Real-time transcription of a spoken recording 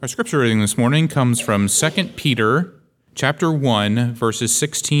Our scripture reading this morning comes from 2 Peter chapter 1, verses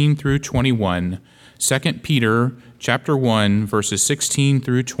 16 through 21. 2 Peter chapter 1, verses 16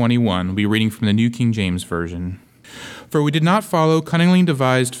 through 21. We'll be reading from the New King James Version. For we did not follow cunningly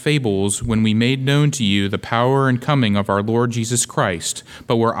devised fables when we made known to you the power and coming of our Lord Jesus Christ,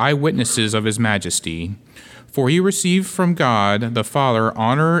 but were eyewitnesses of his majesty. For he received from God the Father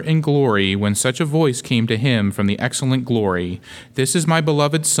honor and glory when such a voice came to him from the excellent glory, "This is my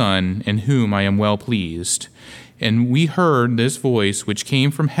beloved Son, in whom I am well pleased." And we heard this voice which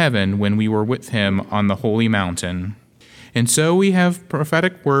came from heaven when we were with him on the holy mountain. And so we have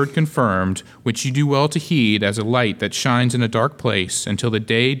prophetic word confirmed, which you do well to heed as a light that shines in a dark place until the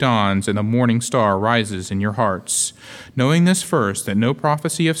day dawns and the morning star rises in your hearts. Knowing this first, that no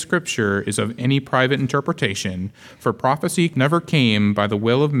prophecy of Scripture is of any private interpretation, for prophecy never came by the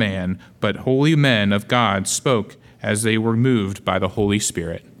will of man, but holy men of God spoke as they were moved by the Holy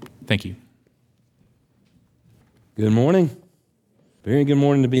Spirit. Thank you. Good morning. Very good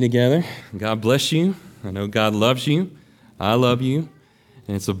morning to be together. God bless you. I know God loves you. I love you,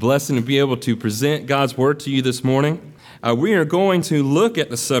 and it's a blessing to be able to present God's Word to you this morning. We are going to look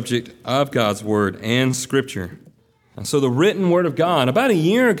at the subject of God's Word and Scripture. And so the written Word of God. About a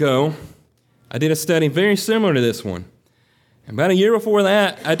year ago, I did a study very similar to this one. About a year before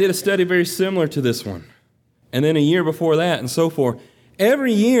that, I did a study very similar to this one. And then a year before that, and so forth.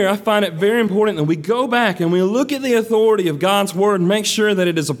 Every year, I find it very important that we go back and we look at the authority of God's Word and make sure that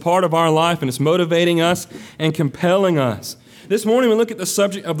it is a part of our life and it's motivating us and compelling us. This morning, we look at the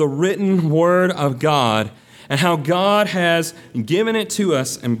subject of the written Word of God and how God has given it to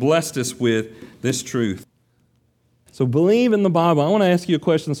us and blessed us with this truth. So believe in the Bible. I want to ask you a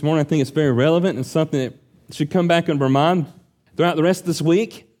question this morning. I think it's very relevant and something that should come back into our mind throughout the rest of this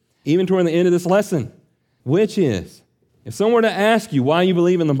week, even toward the end of this lesson, which is, if someone were to ask you why you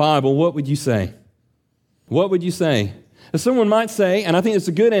believe in the Bible, what would you say? What would you say? If someone might say, and I think it's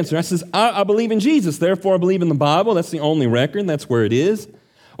a good answer, I believe in Jesus, therefore I believe in the Bible. That's the only record. That's where it is.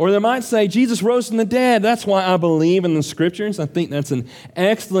 Or they might say, Jesus rose from the dead. That's why I believe in the Scriptures. I think that's an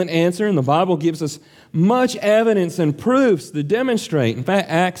excellent answer, and the Bible gives us much evidence and proofs to demonstrate. In fact,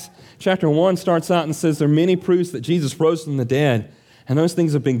 Acts chapter 1 starts out and says there are many proofs that Jesus rose from the dead, and those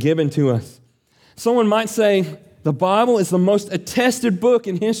things have been given to us. Someone might say, the Bible is the most attested book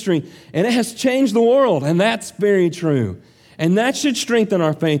in history, and it has changed the world, and that's very true. And that should strengthen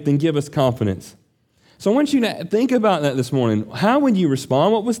our faith and give us confidence. So I want you to think about that this morning. How would you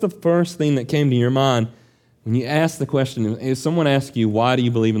respond? What was the first thing that came to your mind when you asked the question? If someone asked you, why do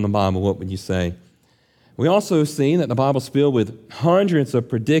you believe in the Bible, what would you say? We also see that the Bible's filled with hundreds of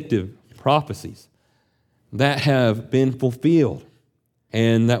predictive prophecies that have been fulfilled,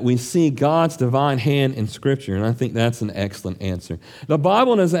 and that we see God's divine hand in Scripture, and I think that's an excellent answer. The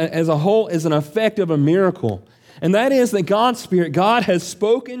Bible as a whole is an effect of a miracle, and that is that God's Spirit, God has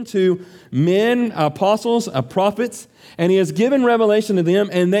spoken to men, apostles, prophets, and He has given revelation to them,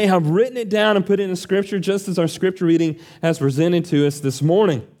 and they have written it down and put it in Scripture, just as our Scripture reading has presented to us this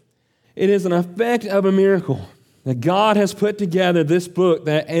morning. It is an effect of a miracle that God has put together this book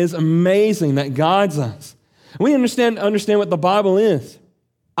that is amazing, that guides us. We understand what the Bible is.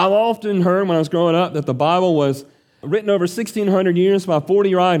 I've often heard when I was growing up that the Bible was written over 1,600 years by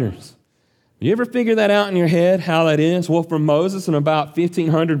 40 writers. You ever figure that out in your head, how that is? Well, from Moses in about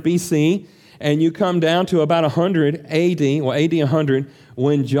 1500 BC, and you come down to about 100 AD, AD 100,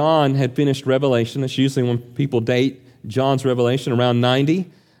 when John had finished Revelation. That's usually when people date John's Revelation, around 90.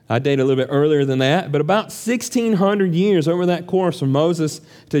 I date a little bit earlier than that, but about 1,600 years over that course from Moses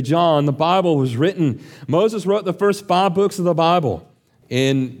to John, the Bible was written. Moses wrote the first 5 books of the Bible,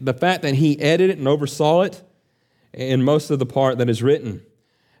 and the fact that he edited and oversaw it in most of the part that is written.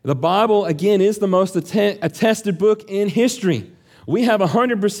 The Bible, again, is the most attested book in history. We have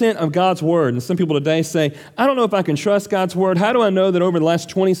 100% of God's Word. And some people today say, I don't know if I can trust God's Word. How do I know that over the last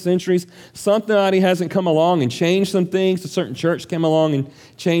 20 centuries, somebody hasn't come along and changed some things? A certain church came along and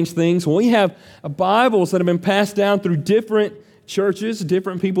changed things. Well, we have Bibles that have been passed down through different churches,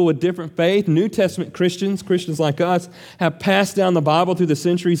 different people with different faith. New Testament Christians like us, have passed down the Bible through the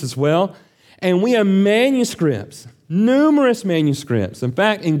centuries as well. And we have manuscripts, numerous manuscripts. In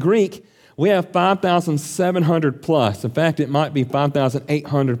fact, in Greek, we have 5,700 plus. In fact, it might be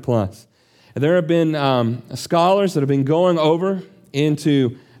 5,800 plus. There have been scholars that have been going over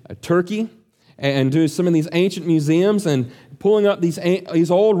into Turkey and doing some of these ancient museums and pulling up these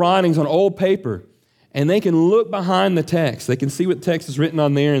old writings on old paper. And they can look behind the text. They can see what text is written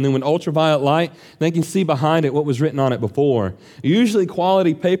on there. And then with ultraviolet light, they can see behind it what was written on it before. Usually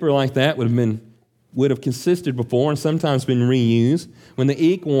quality paper like that would have been would have consisted before and sometimes been reused when the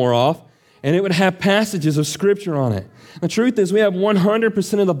ink wore off, and it would have passages of Scripture on it. The truth is we have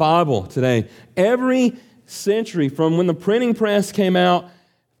 100% of the Bible today. Every century from when the printing press came out,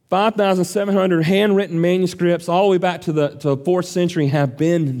 5,700 handwritten manuscripts all the way back to the 4th century have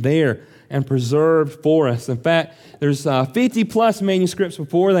been there and preserved for us. In fact, there's 50 plus manuscripts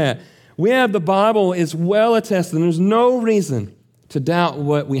before that. We have the Bible is well attested, and there's no reason to doubt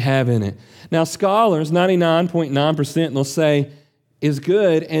what we have in it. Now, scholars, 99.9%, they'll say is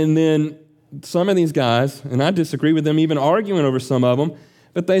good, and then some of these guys, and I disagree with them even arguing over some of them,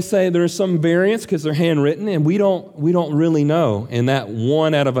 but they say there's some variance because they're handwritten, and we don't really know in that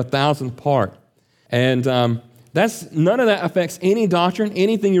 1 out of 1,000 part. And none of that affects any doctrine,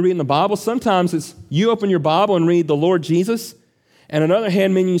 anything you read in the Bible. Sometimes it's you open your Bible and read the Lord Jesus, and another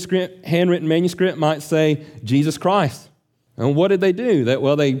handwritten manuscript might say Jesus Christ. And what did they do?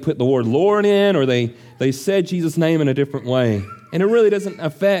 They put the word Lord in, or they said Jesus' name in a different way. And it really doesn't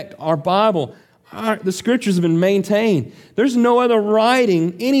affect our Bible. The Scriptures have been maintained. There's no other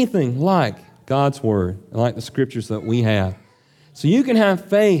writing anything like God's Word, like the Scriptures that we have. So you can have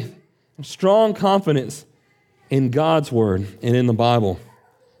faith and strong confidence in God's Word and in the Bible.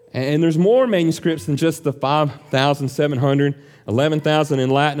 And there's more manuscripts than just the 5,700, 11,000 in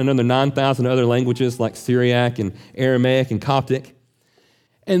Latin, another 9,000 other languages like Syriac and Aramaic and Coptic.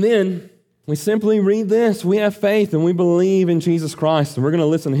 And then we simply read this. We have faith and we believe in Jesus Christ. And we're going to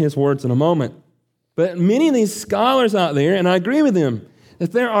listen to His words in a moment. But many of these scholars out there, and I agree with them,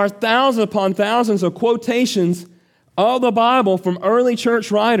 that there are thousands upon thousands of quotations of the Bible from early church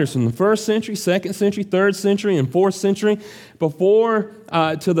writers from the 1st century, 2nd century, 3rd century, and 4th century, before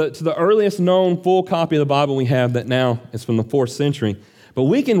to the earliest known full copy of the Bible we have that now is from the 4th century. But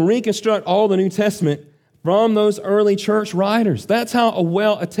we can reconstruct all the New Testament from those early church writers. That's how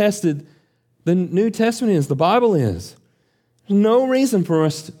well attested the New Testament is, the Bible is. There's no reason for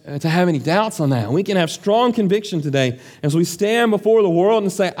us to have any doubts on that. We can have strong conviction today as we stand before the world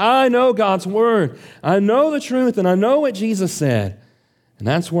and say, I know God's Word. I know the truth, and I know what Jesus said. And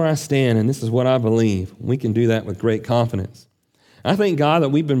that's where I stand, and this is what I believe. We can do that with great confidence. I thank God that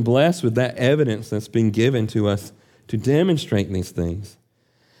we've been blessed with that evidence that's been given to us to demonstrate these things.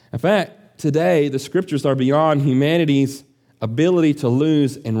 In fact, today, the Scriptures are beyond humanity's ability to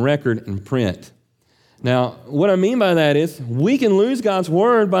lose and record and print. Now, what I mean by that is we can lose God's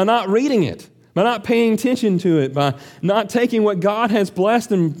Word by not reading it, by not paying attention to it, by not taking what God has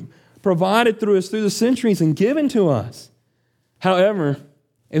blessed and provided through us through the centuries and given to us. However,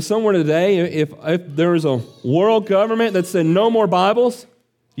 if somewhere today, if there was a world government that said no more Bibles, do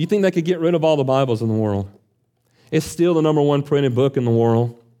you think they could get rid of all the Bibles in the world? It's still the number one printed book in the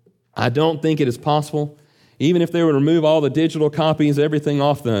world. I don't think it is possible. Even if they were to remove all the digital copies, everything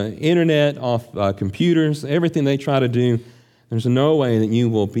off the internet, off computers, everything they try to do, there's no way that you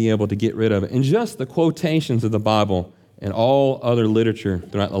will be able to get rid of it. And just the quotations of the Bible and all other literature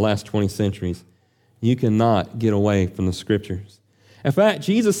throughout the last 20 centuries, you cannot get away from the Scriptures. In fact,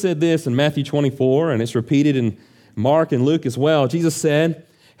 Jesus said this in Matthew 24, and it's repeated in Mark and Luke as well. Jesus said,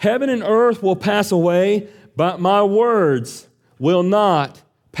 "Heaven and earth will pass away, but my words will not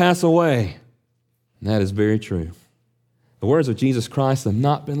pass away." And that is very true. The words of Jesus Christ have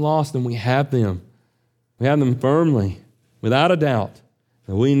not been lost, and we have them. We have them firmly, without a doubt,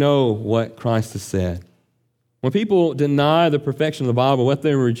 that we know what Christ has said. When people deny the perfection of the Bible, what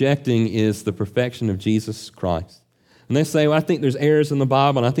they're rejecting is the perfection of Jesus Christ. And they say, well, I think there's errors in the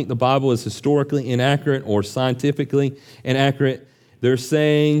Bible, and I think the Bible is historically inaccurate or scientifically inaccurate. They're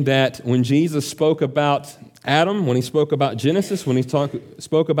saying that when Jesus spoke about Adam, when he spoke about Genesis, when he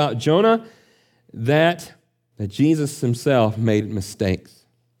spoke about Jonah, that Jesus himself made mistakes.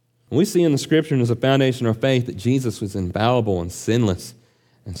 And we see in the Scripture as a foundation of our faith that Jesus was infallible and sinless,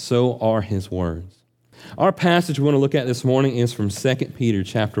 and so are his words. Our passage we want to look at this morning is from 2 Peter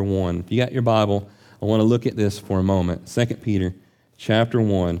chapter 1. If you got your Bible, I want to look at this for a moment. 2 Peter chapter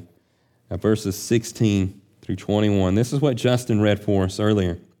 1, verses 16 through 21. This is what Justin read for us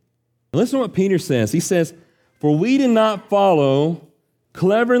earlier. Listen to what Peter says. He says, "For we did not follow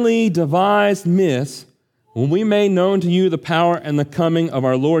cleverly devised myths when we made known to you the power and the coming of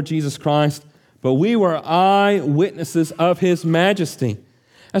our Lord Jesus Christ, but we were eyewitnesses of his majesty."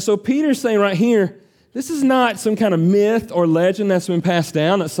 And so Peter's saying right here, this is not some kind of myth or legend that's been passed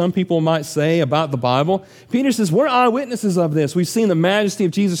down that some people might say about the Bible. Peter says, we're eyewitnesses of this. We've seen the majesty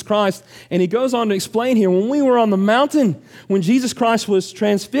of Jesus Christ. And he goes on to explain here, when we were on the mountain, when Jesus Christ was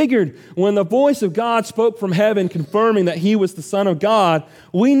transfigured, when the voice of God spoke from heaven confirming that he was the Son of God,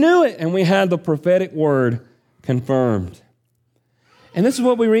 we knew it, and we had the prophetic word confirmed. And this is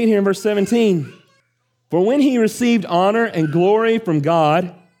what we read here in verse 17. For when he received honor and glory from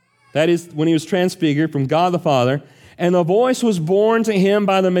God, that is, when he was transfigured from God the Father, and the voice was borne to him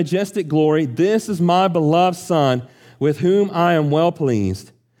by the majestic glory, "This is my beloved Son, with whom I am well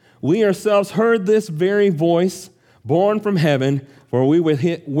pleased." We ourselves heard this very voice born from heaven, for we were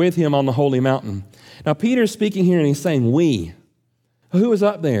with him on the holy mountain. Now, Peter's speaking here, and he's saying, we. Who was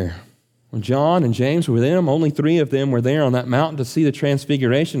up there? Well, John and James were with him. Only 3 of them were there on that mountain to see the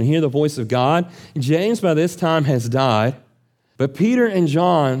transfiguration and hear the voice of God. James, by this time, has died. But Peter and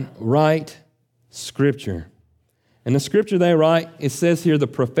John write Scripture. And the Scripture they write, it says here, the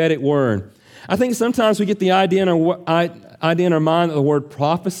prophetic word. I think sometimes we get the idea in our mind that the word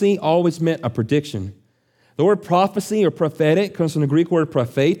prophecy always meant a prediction. The word prophecy or prophetic comes from the Greek word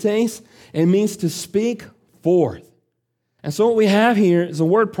prophetes. It means to speak forth. And so what we have here is the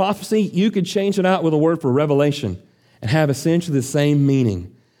word prophecy. You could change it out with a word for revelation and have essentially the same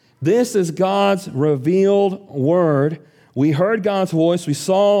meaning. This is God's revealed word. We heard God's voice. We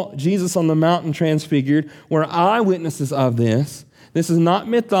saw Jesus on the mountain transfigured. We're eyewitnesses of this. This is not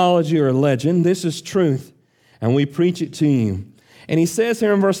mythology or legend. This is truth. And we preach it to you. And he says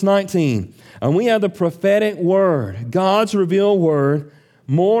here in verse 19, and we have the prophetic word, God's revealed word,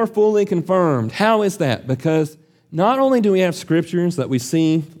 more fully confirmed. How is that? Because not only do we have scriptures that we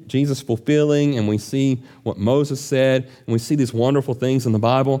see Jesus fulfilling, and we see what Moses said, and we see these wonderful things in the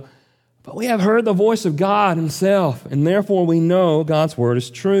Bible, but we have heard the voice of God himself, and therefore we know God's word is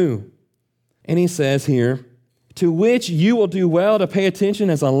true. And he says here, to which you will do well to pay attention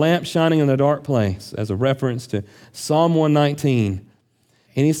as a lamp shining in a dark place, as a reference to Psalm 119.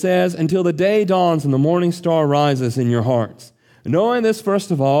 And he says, until the day dawns and the morning star rises in your hearts. Knowing this, first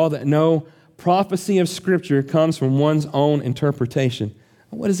of all, that no prophecy of Scripture comes from one's own interpretation.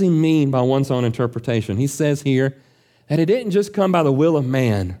 What does he mean by one's own interpretation? He says here that it didn't just come by the will of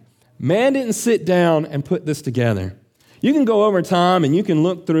man. Man didn't sit down and put this together. You can go over time and you can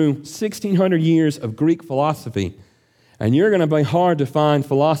look through 1,600 years of Greek philosophy, and you're going to be hard to find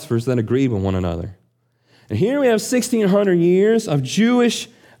philosophers that agree with one another. And here we have 1,600 years of Jewish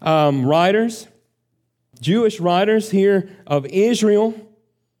writers here of Israel,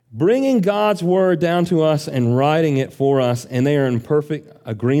 bringing God's word down to us and writing it for us, and they are in perfect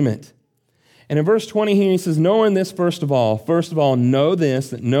agreement. And in verse 20 here, he says, knowing this, first of all, know this,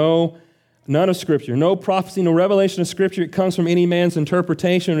 that none of Scripture, no prophecy, no revelation of Scripture, it comes from any man's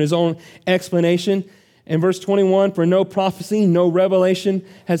interpretation or his own explanation. In verse 21, for no prophecy, no revelation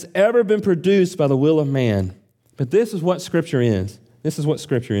has ever been produced by the will of man. But this is what Scripture is. This is what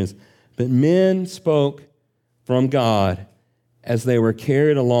Scripture is. But men spoke from God as they were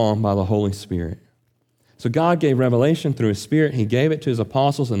carried along by the Holy Spirit. So God gave revelation through His Spirit. He gave it to His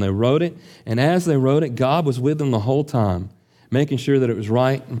apostles, and they wrote it. And as they wrote it, God was with them the whole time, making sure that it was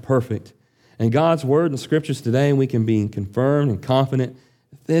right and perfect. And God's Word and Scriptures today, we can be confirmed and confident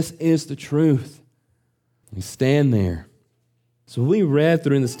that this is the truth. We stand there. So we read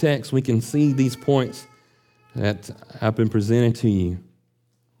through this text, we can see these points that have been presented to you.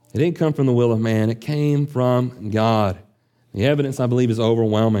 It didn't come from the will of man. It came from God. The evidence, I believe, is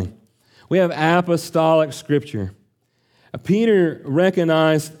overwhelming. We have apostolic Scripture. Peter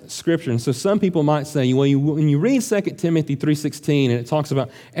recognized Scripture. And so some people might say, well, when you read 2 Timothy 3:16, and it talks about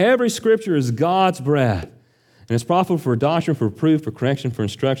every Scripture is God's breath, and it's profitable for doctrine, for reproof, for correction, for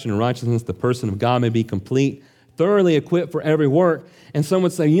instruction in righteousness, the person of God may be complete, thoroughly equipped for every work. And some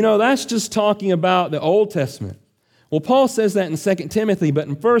would say, that's just talking about the Old Testament. Well, Paul says that in 2 Timothy, but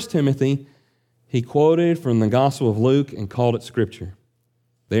in 1 Timothy, he quoted from the Gospel of Luke and called it Scripture.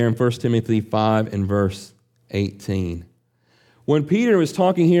 There in 1 Timothy 5 and verse 18. When Peter was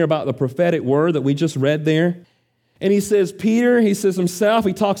talking here about the prophetic word that we just read there, and he says Peter, he says himself,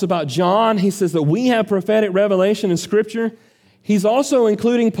 he talks about John, he says that we have prophetic revelation in Scripture. He's also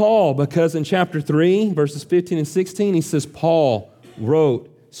including Paul, because in chapter 3, verses 15 and 16, he says Paul wrote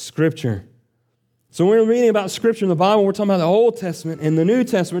Scripture. So when we're reading about Scripture in the Bible, we're talking about the Old Testament and the New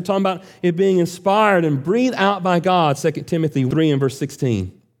Testament. We're talking about it being inspired and breathed out by God, 2 Timothy 3 and verse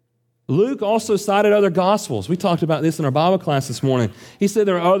 16. Luke also cited other Gospels. We talked about this in our Bible class this morning. He said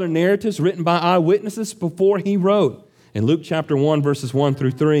there are other narratives written by eyewitnesses before he wrote. In Luke chapter 1, verses 1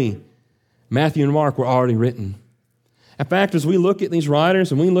 through 3, Matthew and Mark were already written. In fact, as we look at these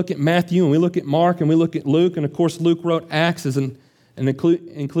writers, and we look at Matthew, and we look at Mark, and we look at Luke, and of course Luke wrote Acts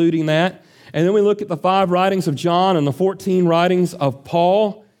including that, and then we look at the 5 writings of John and the 14 writings of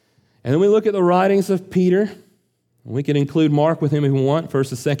Paul, and then we look at the writings of Peter. We could include Mark with him if we want,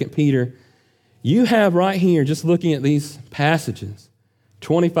 1st and 2nd Peter. You have right here, just looking at these passages,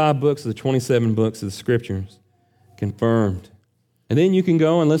 25 books of the 27 books of the Scriptures confirmed. And then you can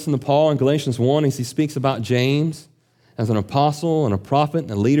go and listen to Paul in Galatians 1 as he speaks about James as an apostle and a prophet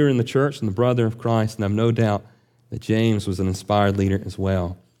and a leader in the church and the brother of Christ. And I have no doubt that James was an inspired leader as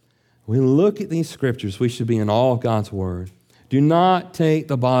well. When we look at these scriptures, we should be in awe of God's word. Do not take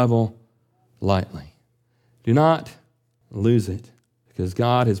the Bible lightly. Do not lose it, because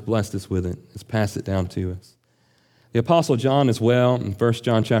God has blessed us with it, has passed it down to us. The Apostle John as well, in 1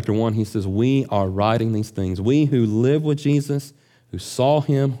 John chapter 1, he says, we are writing these things. We who live with Jesus, who saw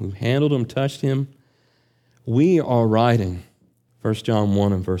him, who handled him, touched him, we are writing 1 John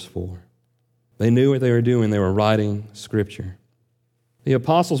 1 and verse 4. They knew what they were doing. They were writing Scripture. The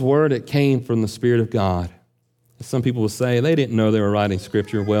apostles' word, it came from the Spirit of God. Some people will say they didn't know they were writing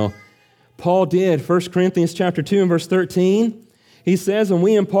Scripture. Well, Paul did. 1 Corinthians chapter 2 and verse 13, he says, and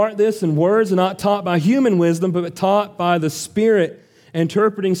we impart this in words not taught by human wisdom, but taught by the Spirit,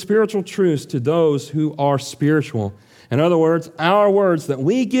 interpreting spiritual truths to those who are spiritual. In other words, our words that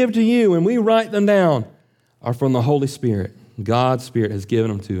we give to you and we write them down are from the Holy Spirit. God's Spirit has given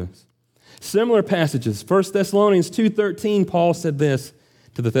them to us. Similar passages. 1 Thessalonians 2:13, Paul said this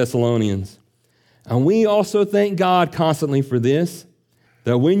to the Thessalonians. And we also thank God constantly for this,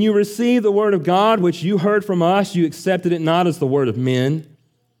 that when you received the word of God, which you heard from us, you accepted it not as the word of men,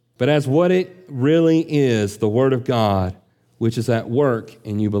 but as what it really is, the word of God, which is at work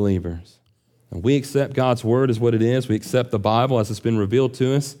in you believers. And we accept God's word as what it is. We accept the Bible as it's been revealed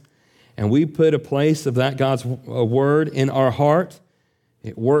to us. And we put a place of that God's word in our heart.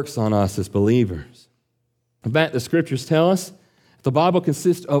 It works on us as believers. In fact, the scriptures tell us the Bible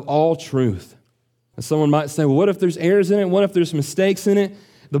consists of all truth. And someone might say, well, what if there's errors in it? What if there's mistakes in it?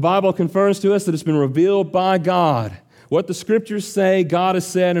 The Bible confirms to us that it's been revealed by God. What the scriptures say, God has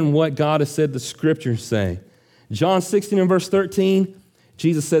said, and what God has said, the scriptures say. John 16 and verse 13,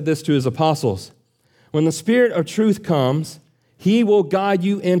 Jesus said this to his apostles. When the Spirit of truth comes, he will guide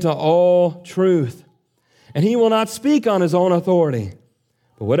you into all truth. And he will not speak on his own authority.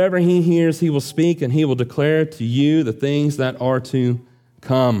 But whatever he hears, he will speak, and he will declare to you the things that are to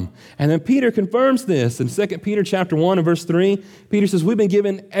come. And then Peter confirms this. In 2 Peter chapter 1 and verse 3, Peter says, we've been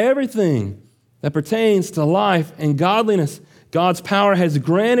given everything that pertains to life and godliness. God's power has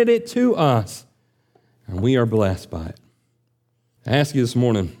granted it to us, and we are blessed by it. I ask you this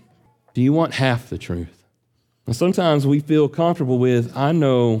morning, do you want half the truth? And sometimes we feel comfortable with, I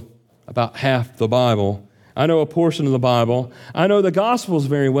know about half the Bible. I know a portion of the Bible. I know the Gospels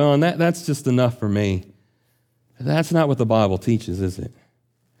very well, and that's just enough for me. That's not what the Bible teaches, is it?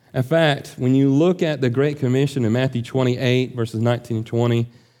 In fact, when you look at the Great Commission in Matthew 28, verses 19 and 20, it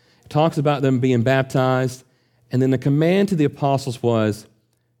talks about them being baptized, and then the command to the apostles was,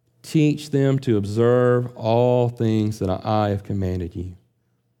 teach them to observe all things that I have commanded you.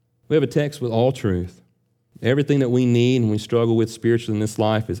 We have a text with all truth. Everything that we need and we struggle with spiritually in this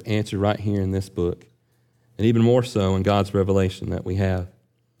life is answered right here in this book, and even more so in God's revelation that we have.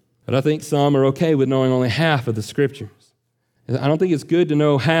 But I think some are okay with knowing only half of the scriptures. I don't think it's good to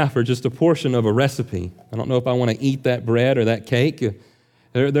know half or just a portion of a recipe. I don't know if I want to eat that bread or that cake.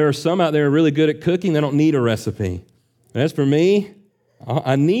 There are some out there who are really good at cooking. They don't need a recipe. But as for me,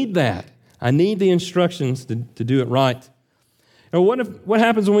 I need that. I need the instructions to do it right. And what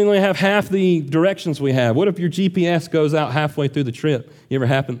happens when we only have half the directions we have? What if your GPS goes out halfway through the trip?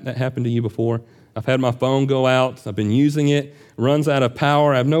 That happened to you before? I've had my phone go out. I've been using it. Runs out of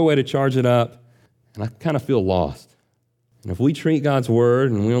power. I have no way to charge it up. And I kind of feel lost. And if we treat God's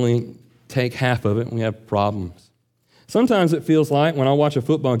word and we only take half of it, we have problems. Sometimes it feels like when I watch a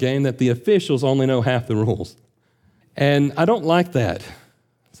football game that the officials only know half the rules. And I don't like that.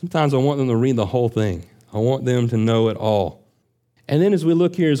 Sometimes I want them to read the whole thing. I want them to know it all. And then as we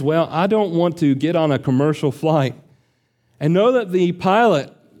look here as well, I don't want to get on a commercial flight and know that the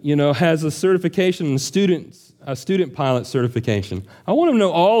pilot, has a certification, a student pilot certification. I want him to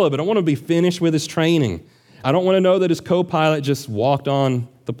know all of it. I want him to be finished with his training. I don't want to know that his co-pilot just walked on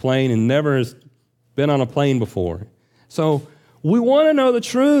the plane and never has been on a plane before. So we want to know the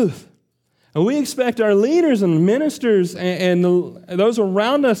truth. And we expect our leaders and ministers and those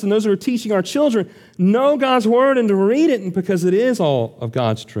around us and those who are teaching our children know God's word and to read it because it is all of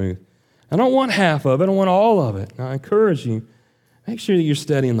God's truth. I don't want half of it. I want all of it. And I encourage you, make sure that you're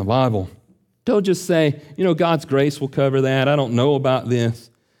studying the Bible. Don't just say, God's grace will cover that. I don't know about this.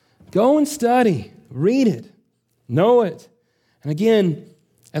 Go and study. Read it. Know it. And again,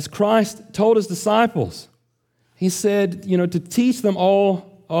 as Christ told his disciples, he said, to teach them all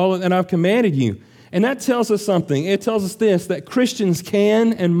that I've commanded you. And that tells us something. It tells us this, that Christians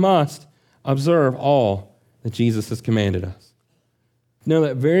can and must observe all that Jesus has commanded us. Know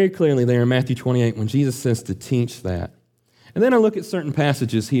that very clearly there in Matthew 28 when Jesus says to teach that. And then I look at certain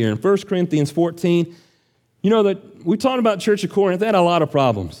passages here. In 1 Corinthians 14, you know that we talked about Church of Corinth. They had a lot of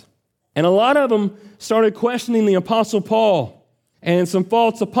problems. And a lot of them started questioning the Apostle Paul. And some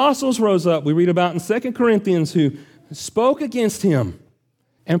false apostles rose up. We read about in 2 Corinthians who spoke against him.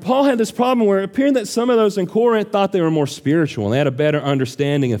 And Paul had this problem where it appeared that some of those in Corinth thought they were more spiritual and they had a better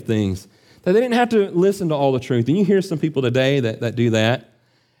understanding of things, that they didn't have to listen to all the truth. And you hear some people today that do that.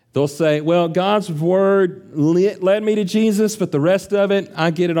 They'll say, well, God's word led me to Jesus, but the rest of it,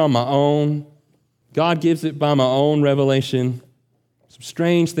 I get it on my own. God gives it by my own revelation. Some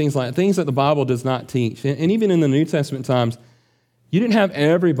strange things like that, things that the Bible does not teach. And even in the New Testament times, you didn't have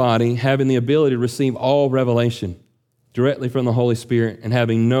everybody having the ability to receive all revelation directly from the Holy Spirit and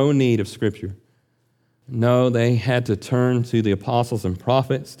having no need of Scripture. No, they had to turn to the apostles and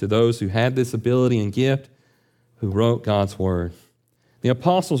prophets, to those who had this ability and gift, who wrote God's word. The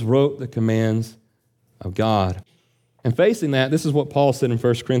apostles wrote the commands of God. And facing that, this is what Paul said in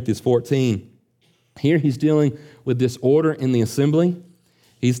 1 Corinthians 14. Here he's dealing with disorder in the assembly.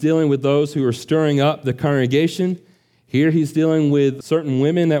 He's dealing with those who are stirring up the congregation. Here he's dealing with certain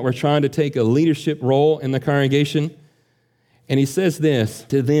women that were trying to take a leadership role in the congregation. And he says this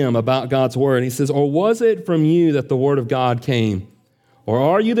to them about God's word. He says, or was it from you that the word of God came? Or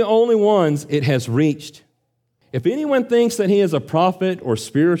are you the only ones it has reached? If anyone thinks that he is a prophet or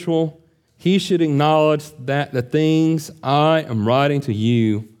spiritual, he should acknowledge that the things I am writing to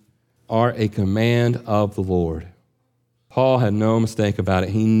you are a command of the Lord. Paul had no mistake about it.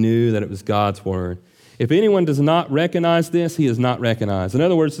 He knew that it was God's word. If anyone does not recognize this, he is not recognized. In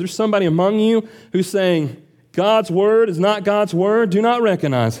other words, there's somebody among you who's saying, God's word is not God's word, do not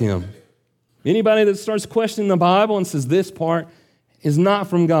recognize him. Anybody that starts questioning the Bible and says this part is not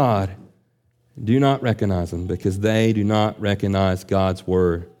from God, do not recognize them, because they do not recognize God's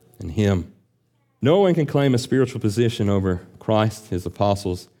word and him. No one can claim a spiritual position over Christ, his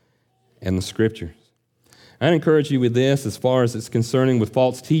apostles, and the Scriptures. I'd encourage you with this as far as it's concerning with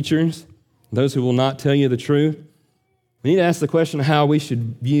false teachers, those who will not tell you the truth. We need to ask the question of how we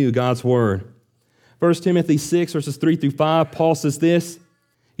should view God's word. 1 Timothy 6, verses 3 through 5, Paul says this.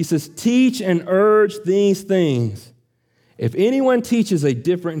 He says, teach and urge these things. If anyone teaches a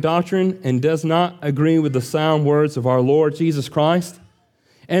different doctrine and does not agree with the sound words of our Lord Jesus Christ,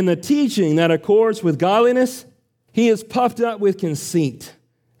 and the teaching that accords with godliness, he is puffed up with conceit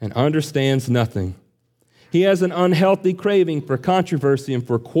and understands nothing. He has an unhealthy craving for controversy and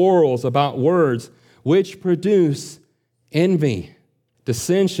for quarrels about words, which produce envy,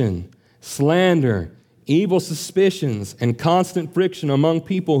 dissension, slander, evil suspicions, and constant friction among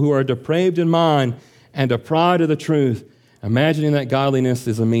people who are depraved in mind and deprived of the truth, imagining that godliness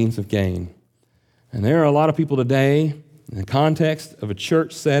is a means of gain. And there are a lot of people today, in the context of a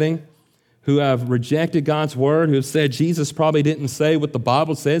church setting, who have rejected God's word, who have said Jesus probably didn't say what the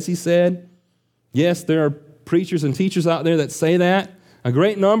Bible says he said. Yes, there are preachers and teachers out there that say that, a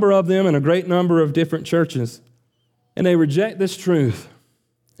great number of them in a great number of different churches. And they reject this truth.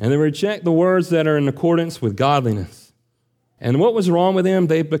 And they reject the words that are in accordance with godliness. And what was wrong with them?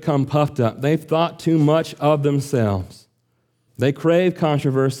 They've become puffed up. They've thought too much of themselves. They crave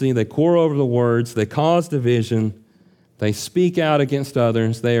controversy. They quarrel over the words. They cause division. They speak out against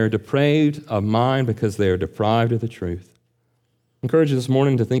others. They are depraved of mind because they are deprived of the truth. I encourage you this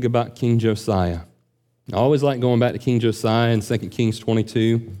morning to think about King Josiah. I always like going back to King Josiah in 2 Kings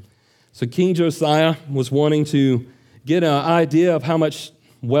 22. So King Josiah was wanting to get an idea of how much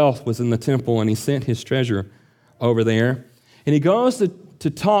wealth was in the temple, and he sent his treasurer over there. And he goes to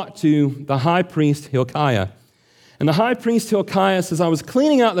talk to the high priest Hilkiah. And the high priest Hilkiah says, I was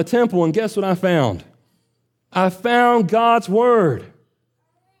cleaning out the temple, and guess what I found? I found God's word.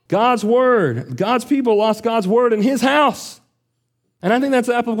 God's word. God's people lost God's word in his house. And I think that's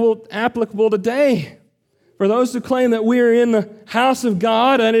applicable today. For those who claim that we're in the house of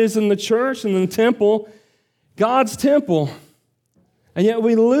God, that is in the church and in the temple, God's temple, and yet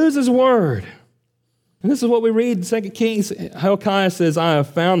we lose his word. And this is what we read in 2 Kings. Hilkiah says, I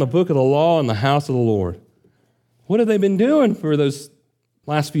have found the book of the law in the house of the Lord. What have they been doing for those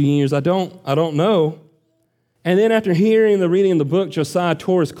last few years? I don't know. And then after hearing the reading of the book, Josiah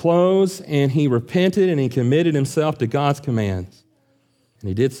tore his clothes, and he repented, and he committed himself to God's commands. And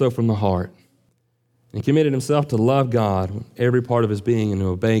he did so from the heart. And he committed himself to love God with every part of his being and to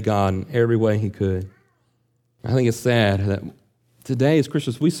obey God in every way he could. I think it's sad that today as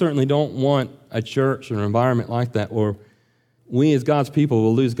Christians, we certainly don't want a church or an environment like that where we as God's people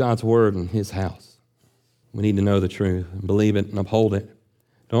will lose God's word in his house. We need to know the truth and believe it and uphold it.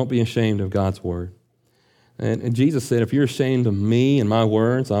 Don't be ashamed of God's word. And Jesus said, if you're ashamed of me and my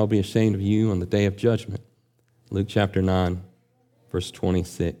words, I'll be ashamed of you on the day of judgment. Luke chapter 9, verse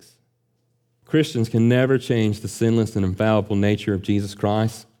 26. Christians can never change the sinless and infallible nature of Jesus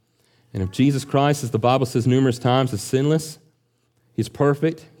Christ. And if Jesus Christ, as the Bible says numerous times, is sinless, he's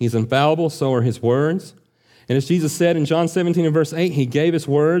perfect, he's infallible, so are his words. And as Jesus said in John 17 and verse 8, he gave his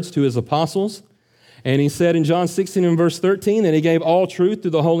words to his apostles. And he said in John 16 and verse 13 that he gave all truth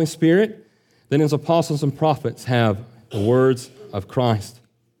through the Holy Spirit. Then his apostles and prophets have the words of Christ,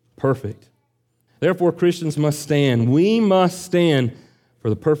 perfect. Therefore, Christians must stand. We must stand for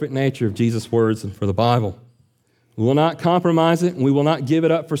the perfect nature of Jesus' words and for the Bible. We will not compromise it. We will not give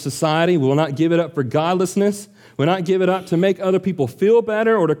it up for society. We will not give it up for godlessness. We will not give it up to make other people feel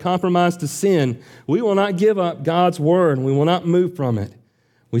better or to compromise to sin. We will not give up God's word. We will not move from it.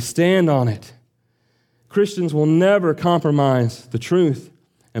 We stand on it. Christians will never compromise the truth.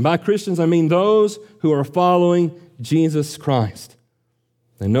 And by Christians, I mean those who are following Jesus Christ.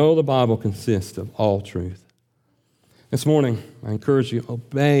 They know the Bible consists of all truth. This morning, I encourage you,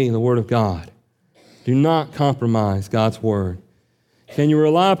 obey the Word of God. Do not compromise God's Word. Can you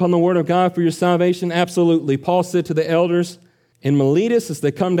rely upon the Word of God for your salvation? Absolutely. Paul said to the elders in Miletus, as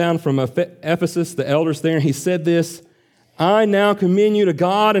they come down from Ephesus, the elders there, he said this, I now commend you to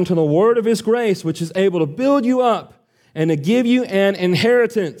God and to the word of his grace, which is able to build you up and to give you an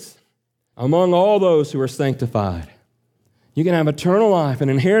inheritance among all those who are sanctified. You can have eternal life, an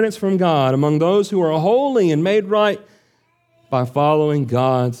inheritance from God among those who are holy and made right by following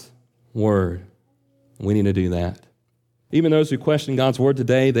God's word. We need to do that. Even those who question God's word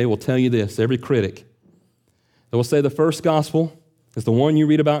today, they will tell you this, every critic. They will say the first gospel is the one you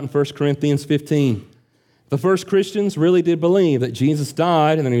read about in 1 Corinthians 15. The first Christians really did believe that Jesus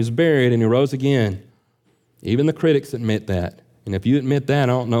died and then he was buried and he rose again. Even the critics admit that. And if you admit that, I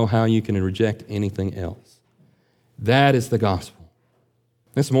don't know how you can reject anything else. That is the gospel.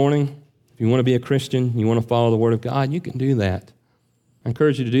 This morning, if you want to be a Christian, you want to follow the Word of God, you can do that. I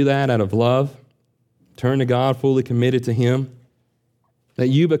encourage you to do that out of love. Turn to God, fully committed to him. That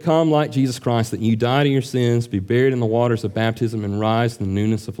you become like Jesus Christ, that you die to your sins, be buried in the waters of baptism, and rise in the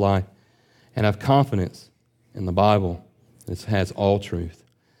newness of life. And have confidence in the Bible. This has all truth.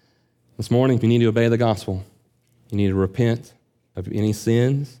 This morning, if you need to obey the gospel, you need to repent of any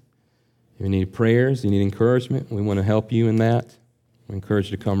sins. You need prayers, you need encouragement. We want to help you in that. We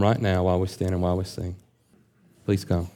encourage you to come right now while we stand and while we sing. Please come.